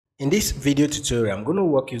In this video tutorial, I'm going to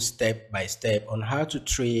walk you step by step on how to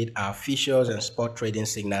trade our futures and spot trading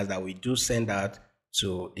signals that we do send out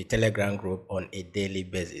to the Telegram group on a daily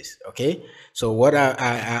basis. Okay, so what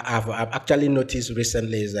I've actually noticed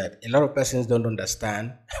recently is that a lot of persons don't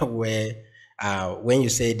understand where when you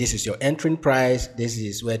say this is your entering price, this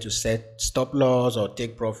is where to set stop loss or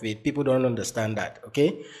take profit. People don't understand that.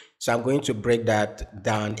 Okay, so I'm going to break that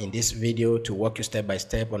down in this video to walk you step by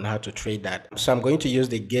step on how to trade that. So I'm going to use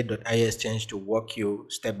the Gate.io exchange to walk you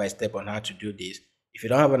step by step on how to do this. If you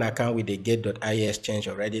don't have an account with the Gate.io exchange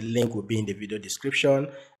already, link will be in the video description,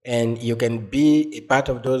 and you can be a part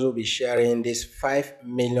of those who will be sharing this $5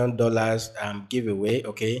 million giveaway,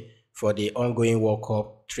 okay, for the ongoing World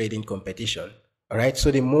Cup trading competition. All right,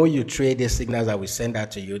 so the more you trade the signals that we send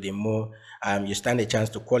out to you, the more you stand a chance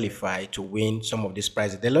to qualify to win some of these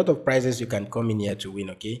prizes. There are a lot of prizes you can come in here to win.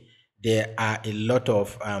 Okay, there are a lot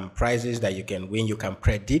of prizes that you can win, you can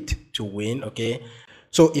predict to win. Okay,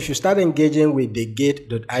 so if you start engaging with the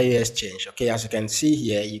Gate.io exchange, okay, as you can see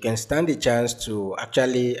here, you can stand a chance to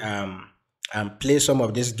actually play some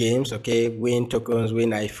of these games. Okay, win tokens, win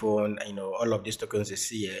iPhone, you know, all of these tokens you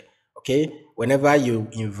see here. Okay, whenever you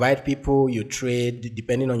invite people, you trade,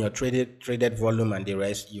 depending on your traded volume and the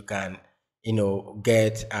rest, you can, you know,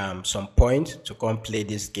 get some points to come play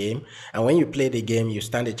this game. And when you play the game, you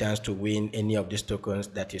stand a chance to win any of these tokens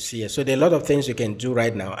that you see here. So there are a lot of things you can do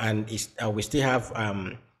right now, and we still have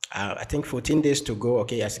I think 14 days to go.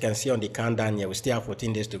 Okay, as you can see on the countdown here, we still have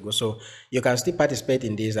 14 days to go, so you can still participate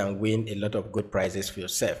in this and win a lot of good prizes for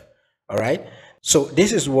yourself. All right, so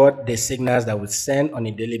this is what the signals that we send on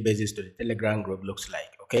a daily basis to the Telegram group looks like.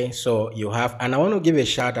 Okay, so you have, and I want to give a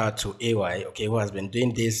shout out to AY, okay, who has been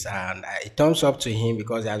doing this, and a thumbs up to him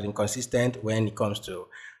because he has been consistent when it comes to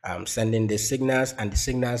sending the signals, and the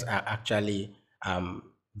signals are actually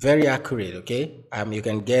very accurate. Okay, you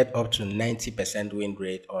can get up to 90% win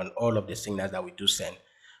rate on all of the signals that we do send.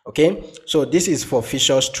 Okay, so this is for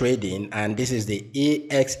futures trading, and this is the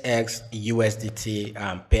AXX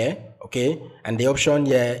USDT pair. Okay, and the option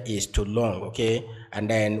here is to long. Okay, and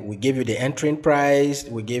then we give you the entering price,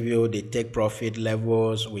 we give you the take profit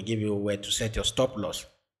levels, we give you where to set your stop loss.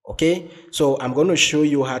 Okay, so I'm going to show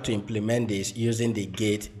you how to implement this using the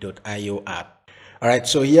Gate.io app. All right,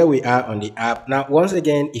 so here we are on the app. Now, once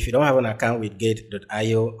again, if you don't have an account with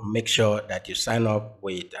Gate.io, make sure that you sign up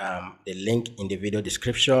with the link in the video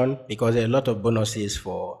description, because there are a lot of bonuses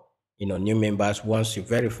for, you know, new members. Once you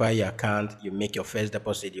verify your account, you make your first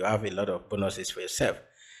deposit, you have a lot of bonuses for yourself.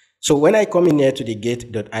 So when I come in here to the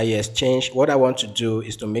Gate.io exchange, what I want to do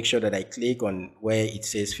is to make sure that I click on where it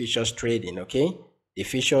says futures trading. Okay, the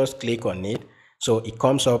futures, click on it, so it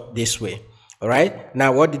comes up this way. All right,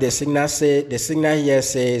 now what did the signal say? The signal here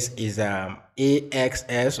says is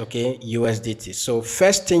AXS, okay, USDT. So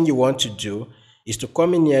first thing you want to do is to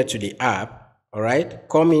come in here to the app. All right,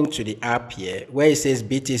 come into the app here where it says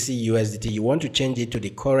BTC USDT. You want to change it to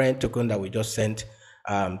the current token that we just sent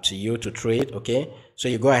to you to trade. Okay, so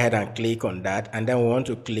you go ahead and click on that, and then we want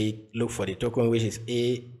to look for the token which is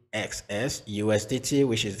AXS USDT,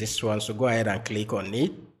 which is this one. So go ahead and click on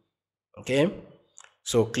it. Okay,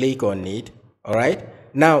 so click on it. All right,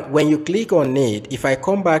 now when you click on it, if I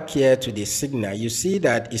come back here to the signal, you see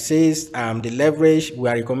that it says the leverage, we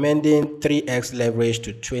are recommending 3x leverage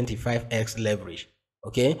to 25x leverage.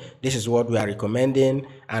 Okay, this is what we are recommending,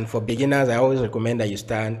 and for beginners I always recommend that you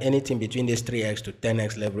stand anything between this 3x to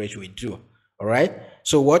 10x leverage we do. All right,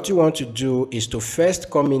 so what you want to do is to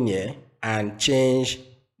first come in here and change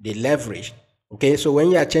the leverage. Okay, so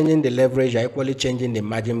when you are changing the leverage, you're equally changing the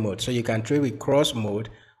margin mode, so you can trade with cross mode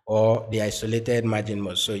or the isolated margin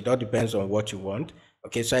mode. So it all depends on what you want.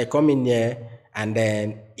 Okay, so I come in here, and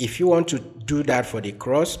then if you want to do that for the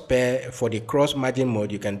cross pair, for the cross margin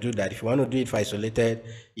mode, you can do that. If you want to do it for isolated,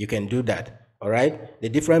 you can do that. All right, the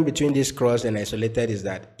difference between this cross and isolated is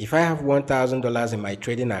that if I have $1,000 in my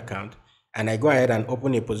trading account and I go ahead and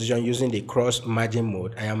open a position using the cross margin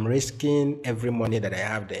mode, I am risking every money that I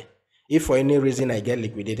have there. If for any reason I get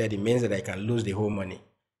liquidated, it means that I can lose the whole money.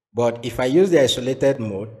 But if I use the isolated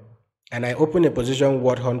mode and I open a position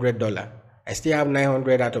worth $100, I still have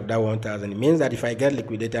 900 out of that 1,000. It means that if I get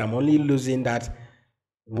liquidated, I'm only losing that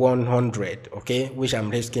 100, okay, which I'm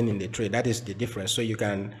risking in the trade. That is the difference. So you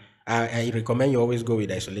can, I recommend you always go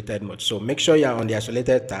with isolated mode. So make sure you're on the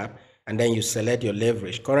isolated tab, and then you select your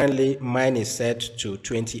leverage. Currently, mine is set to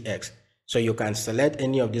 20x. So you can select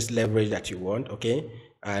any of this leverage that you want, okay,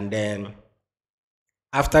 and then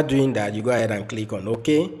after doing that, you go ahead and click on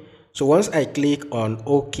OK. So once I click on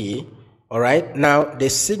OK, all right, now the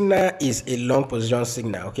signal is a long position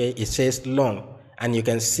signal. Okay, it says long, and you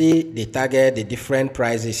can see the target, the different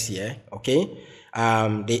prices here. Okay,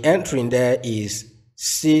 the entry in there is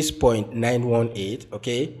 6.918.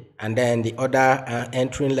 okay, and then the other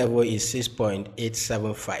entry level is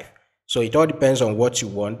 6.875. so it all depends on what you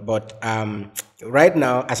want, but right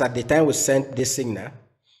now, as at the time we sent this signal,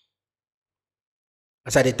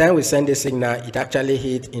 it actually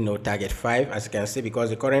hit target 5, as you can see, because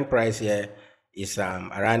the current price here is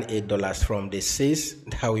around $8 from the 6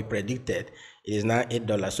 that we predicted. It is now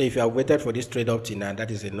 $8. So if you have waited for this trade up to now,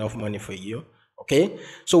 that is enough money for you. Okay,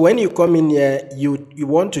 so when you come in here, you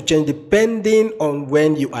want to change depending on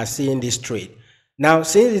when you are seeing this trade. Now,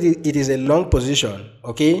 since it is a long position,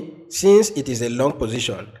 okay, since it is a long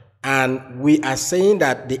position, and we are saying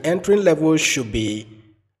that the entry level should be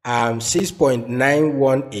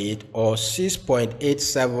 6.918 or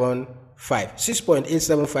 6.875.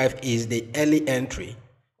 6.875 is the early entry,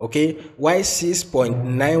 okay, while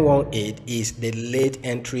 6.918 is the late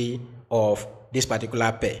entry of this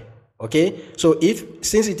particular pair. Okay, so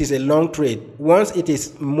since it is a long trade, once it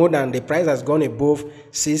is more than the price has gone above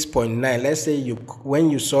 6.9, let's say when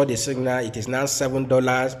you saw the signal, it is now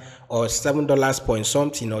 $7 or $7 point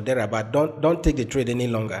something or thereabout, don't take the trade any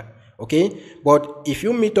longer. Okay, but if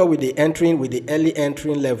you meet up with the early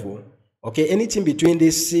entry level, okay, anything between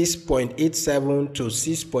this 6.87 to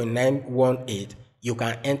 6.918, you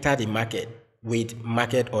can enter the market with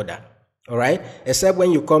market order. All right, except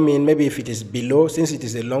when you come in, maybe if it is below, since it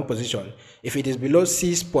is a long position, if it is below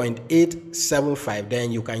 6.875,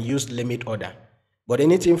 then you can use limit order. But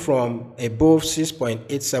anything from above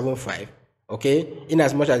 6.875, okay, in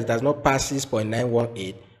as much as it does not pass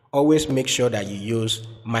 6.918, always make sure that you use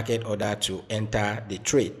market order to enter the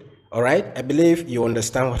trade. All right, I believe you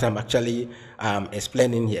understand what I'm actually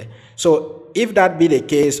explaining here. So if that be the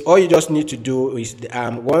case, all you just need to do is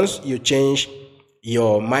once you change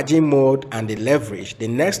your margin mode and the leverage, the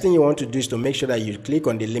next thing you want to do is to make sure that you click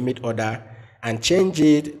on the limit order and change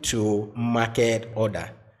it to market order.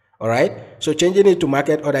 All right, so changing it to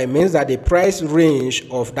market order, it means that the price range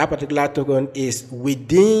of that particular token is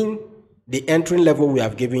within the entry level we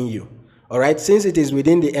have given you. All right, since it is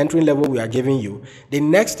within the entry level we are giving you, the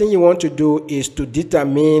next thing you want to do is to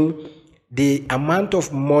determine the amount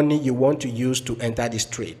of money you want to use to enter this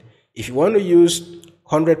trade. If you want to use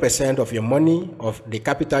 100% of your money, of the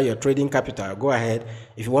capital, your trading capital, go ahead.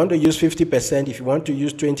 If you want to use 50%, if you want to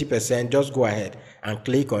use 20%, just go ahead and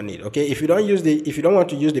click on it. Okay, if you don't want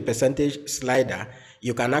to use the percentage slider,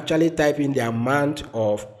 you can actually type in the amount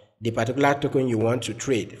of the particular token you want to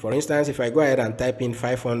trade. For instance, if I go ahead and type in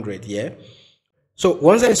 500 here, so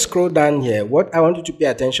once I scroll down here, what I want you to pay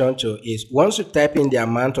attention to is once you type in the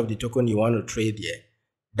amount of the token you want to trade here,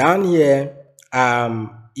 down here,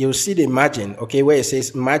 you'll see the margin, okay, where it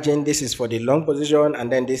says margin. This is for the long position, and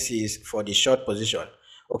then this is for the short position.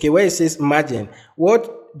 Okay, where it says margin,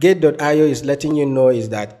 what Gate.io is letting you know is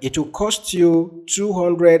that it will cost you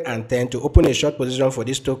 210 to open a short position for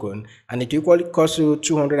this token, and it will equally cost you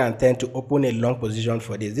 210 to open a long position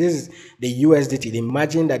for this. This is the USDT, the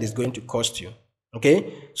margin that is going to cost you.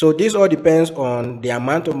 Okay, so this all depends on the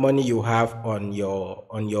amount of money you have on your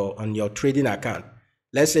trading account.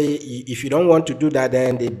 Let's say if you don't want to do that,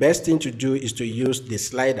 then the best thing to do is to use the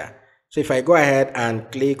slider. So if I go ahead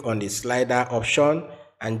and click on the slider option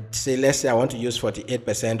and say, let's say I want to use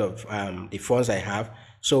 48% of the funds I have.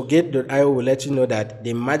 So Gate.io will let you know that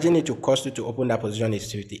the margin it will cost you to open that position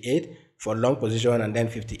is 58 for long position and then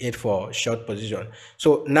 58 for short position.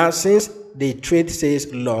 So now since the trade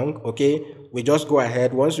says long, okay, we just go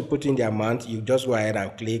ahead. Once you put in the amount, you just go ahead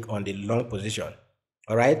and click on the long position.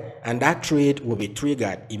 All right, and that trade will be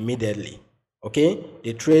triggered immediately. Okay,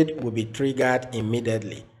 the trade will be triggered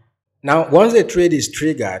immediately. Now, once the trade is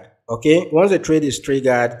triggered, okay, once the trade is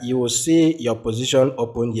triggered, you will see your position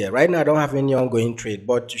open here. Right now, I don't have any ongoing trade,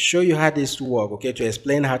 but to show you how this works, okay, to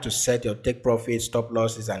explain how to set your take profit, stop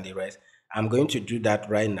losses, and the rest, I'm going to do that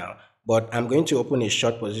right now. But I'm going to open a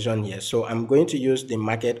short position here. So I'm going to use the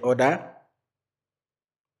market order.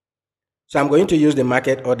 So I'm going to use the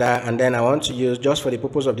market order, and then I want to use, just for the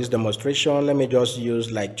purpose of this demonstration, let me just use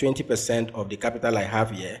like 20% of the capital I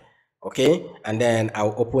have here. Okay, and then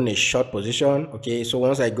I'll open a short position. Okay, so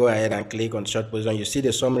once I go ahead and click on short position, you see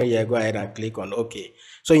the summary here, go ahead and click on OK.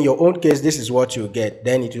 So in your own case, this is what you get.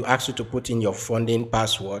 Then it will ask you to put in your funding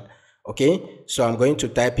password. Okay, so I'm going to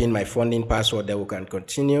type in my funding password, then we can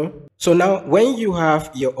continue. So now when you have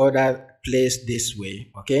your order placed this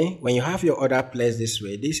way, okay, when you have your order placed this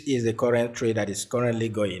way, this is the current trade that is currently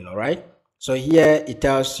going. All right, so here it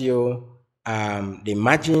tells you the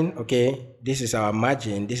margin. Okay, this is our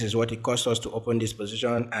margin, this is what it costs us to open this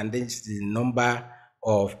position, and this is the number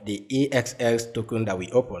of the EXX token that we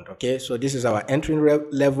opened. Okay, so this is our entry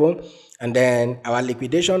level, and then our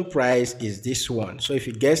liquidation price is this one. So if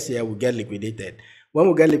it gets here, we get liquidated. When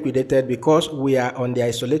we get liquidated, because we are on the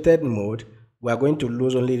isolated mode, we are going to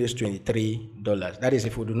lose only this $23. That is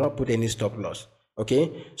if we do not put any stop loss.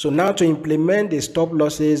 Okay, so now to implement the stop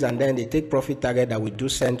losses and then the take profit target that we do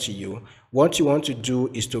send to you, what you want to do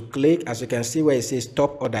is to click, as you can see where it says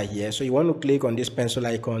stop order here. So you want to click on this pencil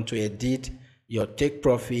icon to edit your take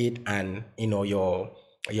profit and your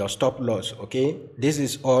stop loss. Okay, this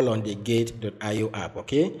is all on the Gate.io app.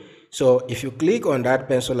 Okay, so if you click on that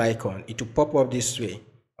pencil icon, it will pop up this way.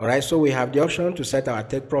 All right, so we have the option to set our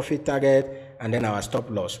take profit target and then our stop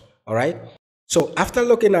loss. All right, so after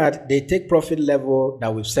looking at the take profit level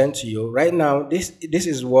that we've sent to you right now, this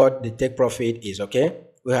is what the take profit is. Okay,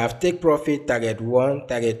 we have take profit target 1,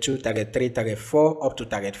 target 2, target 3, target 4 up to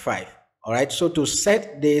target 5. All right, so to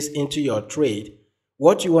set this into your trade,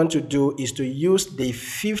 what you want to do is to use the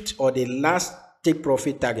 5th or the last take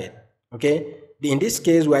profit target. Okay, in this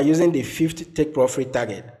case we are using the 5th take profit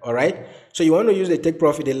target. All right, so you want to use the take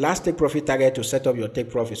profit, the last take profit target, to set up your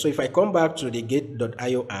take profit. So if I come back to the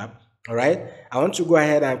Gate.io app, all right, I want to go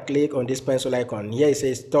ahead and click on this pencil icon here. It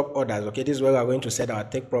says stop orders. Okay, this is where we are going to set our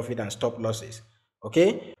take profit and stop losses.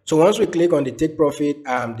 Okay, so once we click on the take profit,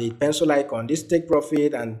 the pencil icon, this take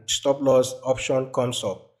profit and stop loss option comes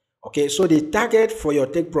up. Okay, so the target for your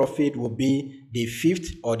take profit will be the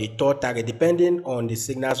 5th or the 3rd target, depending on the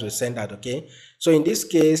signals we send out. Okay, so in this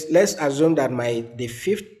case, let's assume that the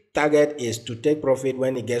 5th target is to take profit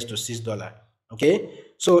when it gets to $6. Okay,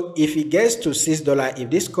 so if it gets to $6, if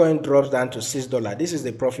this coin drops down to $6, this is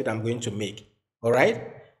the profit I'm going to make. All right,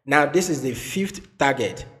 now this is the 5th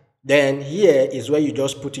target. Then here is where you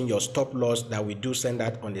just put in your stop loss that we do send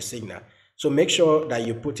out on the signal. So make sure that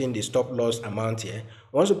you put in the stop loss amount here.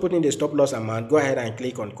 Once you put in the stop loss amount, go ahead and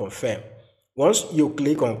click on confirm. Once you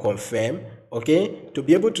click on confirm, okay, to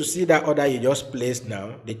be able to see that order you just placed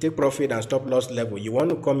now, the take profit and stop loss level, you want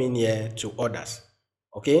to come in here to orders.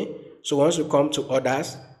 Okay, so once you come to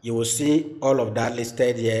orders, you will see all of that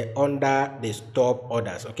listed here under the stop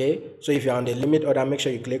orders. Okay, so if you're on the limit order, make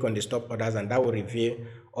sure you click on the stop orders, and that will reveal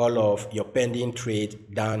all of your pending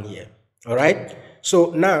trade down here. All right,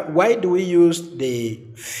 so now why do we use the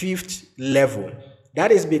 5th level?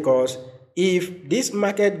 That is because if this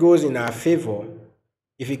market goes in our favor,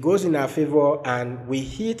 if it goes in our favor and we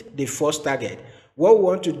hit the 1st target, what we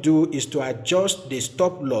want to do is to adjust the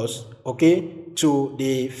stop loss, okay, to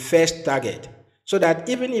the 1st target, so that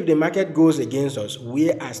even if the market goes against us,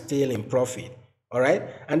 we are still in profit. All right,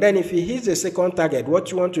 and then if it hits the 2nd target,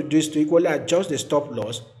 what you want to do is to equally adjust the stop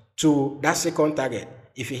loss to that 2nd target.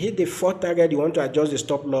 If you hit the 4th target, you want to adjust the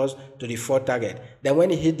stop loss to the 4th target. Then when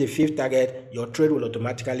you hit the 5th target, your trade will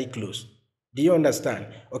automatically close. Do you understand?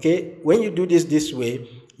 Okay, when you do this way,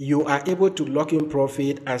 you are able to lock in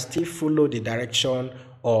profit and still follow the direction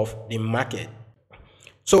of the market.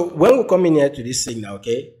 So when we come in here to this signal,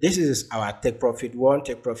 okay, this is our take profit 1,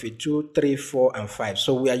 take profit 2, 3, 4, and 5.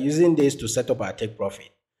 So we are using this to set up our take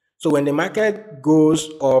profit. So when the market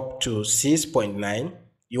goes up to 6.9,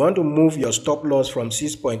 you want to move your stop loss from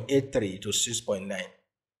 6.83 to 6.9.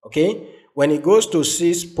 Okay, when it goes to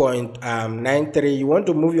 6.93, you want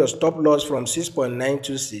to move your stop loss from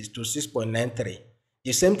 6.926 to 6.93.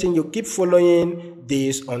 The same thing, you keep following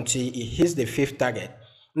this until it hits the 5th target.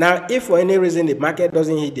 Now, if for any reason the market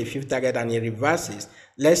doesn't hit the 5th target and it reverses,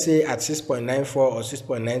 let's say at 6.94 or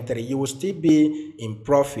 6.93, you will still be in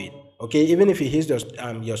profit. Okay, even if it hits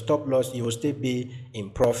your stop loss, you will still be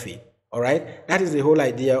in profit. All right, that is the whole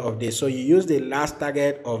idea of this. So you use the last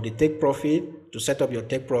target of the take profit to set up your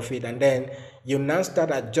take profit, and then you now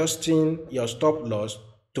start adjusting your stop loss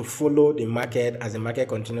to follow the market as the market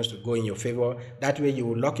continues to go in your favor. That way you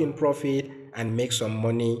will lock in profit and make some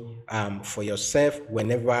money for yourself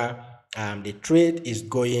whenever the trade is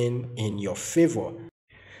going in your favor.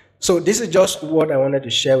 So this is just what I wanted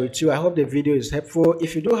to share with you. I hope the video is helpful.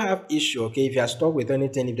 If you do have issue, okay, if you are stuck with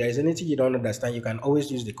anything, if there is anything you don't understand, you can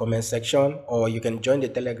always use the comment section, or you can join the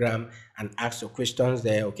Telegram and ask your questions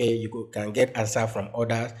there. Okay, you can get answer from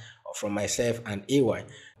others or from myself and AY.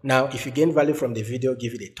 Now, if you gain value from the video,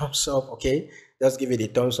 give it a thumbs up. Okay, just give it a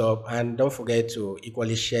thumbs up, and don't forget to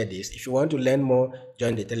equally share this. If you want to learn more,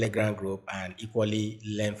 join the Telegram group and equally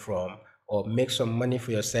learn from or make some money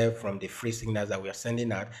for yourself from the free signals that we are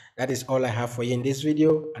sending out. That is all I have for you in this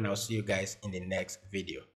video, and I'll see you guys in the next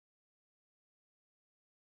video.